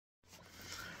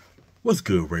What's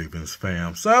good, Ravens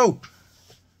fam? So,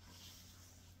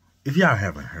 if y'all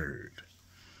haven't heard,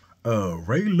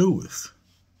 Ray Lewis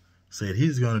said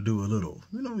he's gonna do a little,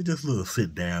 just a little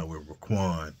sit down with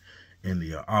Roquan in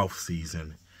the off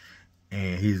season,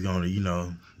 and he's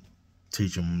gonna,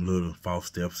 teach him little false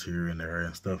steps here and there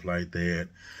and stuff like that.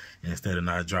 Instead of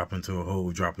not dropping to a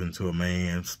hole, dropping to a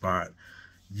man spot.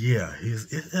 Yeah,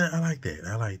 I like that.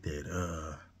 I like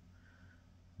that.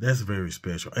 That's very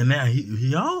special. And now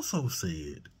he also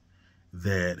said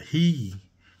that he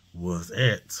was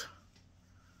at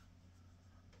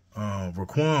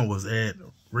Roquan was at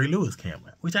Ray Lewis camp,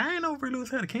 which I didn't know Ray Lewis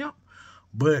had a camp.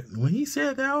 But when he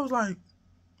said that, I was like,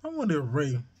 I wonder if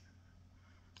Ray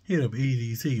hit up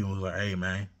EDT and was like, hey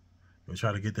man, go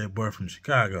try to get that boy from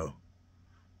Chicago.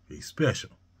 He's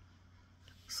special.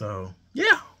 So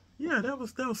yeah, that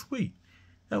was sweet.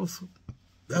 That was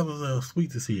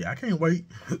sweet to see. I can't wait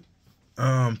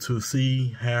to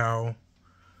see how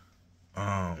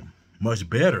much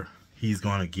better he's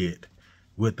gonna get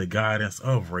with the guidance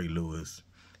of Ray Lewis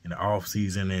in the off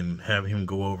season and have him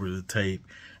go over the tape.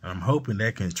 And I'm hoping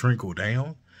that can trickle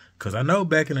down, because I know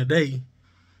back in the day,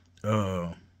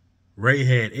 Ray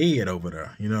had Ed over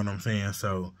there. You know what I'm saying?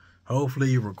 So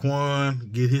hopefully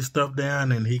Roquan get his stuff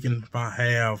down and he can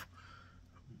have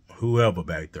whoever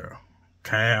back there.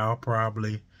 Kyle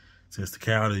probably, since the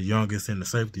Kyle the youngest in the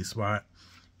safety spot.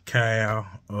 Kyle,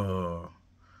 or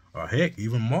heck,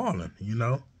 even Marlon,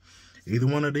 either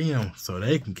one of them, so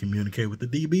they can communicate with the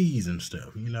DBs and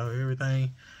stuff.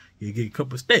 Everything you get a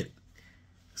couple steady.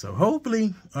 So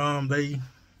hopefully,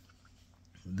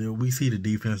 we see the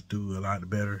defense do a lot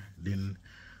better than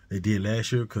they did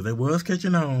last year, because they was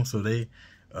catching on. So the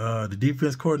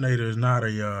defense coordinator is not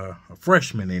a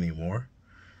freshman anymore.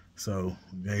 So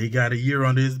he got a year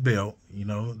under his belt. They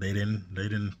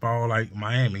didn't fall like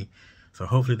Miami. So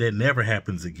hopefully that never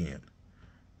happens again.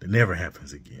 That never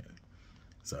happens again.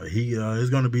 So it's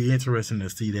going to be interesting to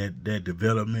see that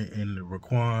development in the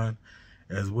Roquan,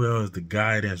 as well as the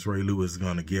guidance Ray Lewis is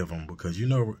going to give him, because they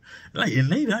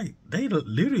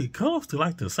literally close to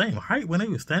like the same height when they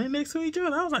were standing next to each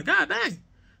other. I was like, God dang,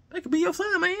 that could be your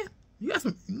son, man. You got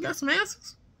some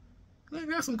answers. You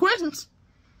got some questions.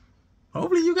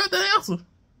 Hopefully you got the answer.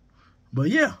 But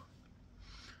yeah,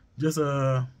 just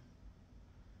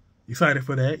excited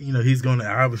for that. He's gonna,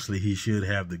 obviously he should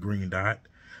have the green dot,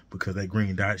 because that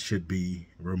green dot should be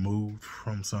removed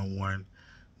from someone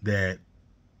that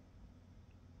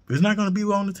is not gonna be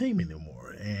on the team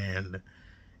anymore. And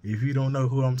if you don't know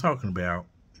who I'm talking about,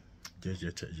 just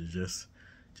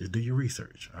do your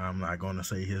research. I'm not gonna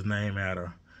say his name out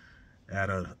of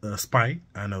spite.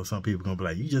 I know some people gonna be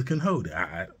like, you just couldn't hold it.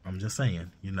 I'm just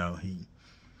saying, he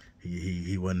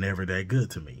was never that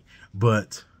good to me.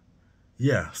 But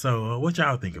yeah, so what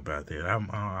y'all think about that?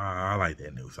 I like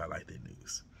that news. I like that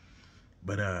news.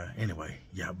 But anyway,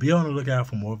 yeah, be on the lookout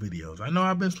for more videos. I know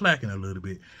I've been slacking a little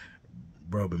bit.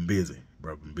 Bro been busy.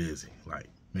 Like,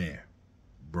 man,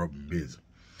 bro been busy.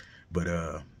 But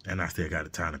and I still got the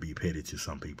time to be petty to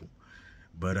some people.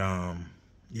 But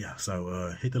yeah,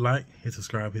 so hit the like, hit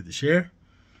subscribe, hit the share.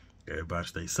 Everybody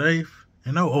stay safe.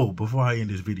 And before I end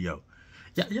this video,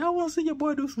 y'all want to see your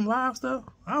boy do some live stuff?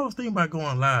 I was thinking about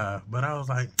going live, but I was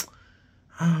like,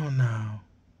 I don't know.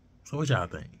 So what y'all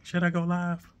think? Should I go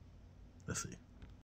live? Let's see.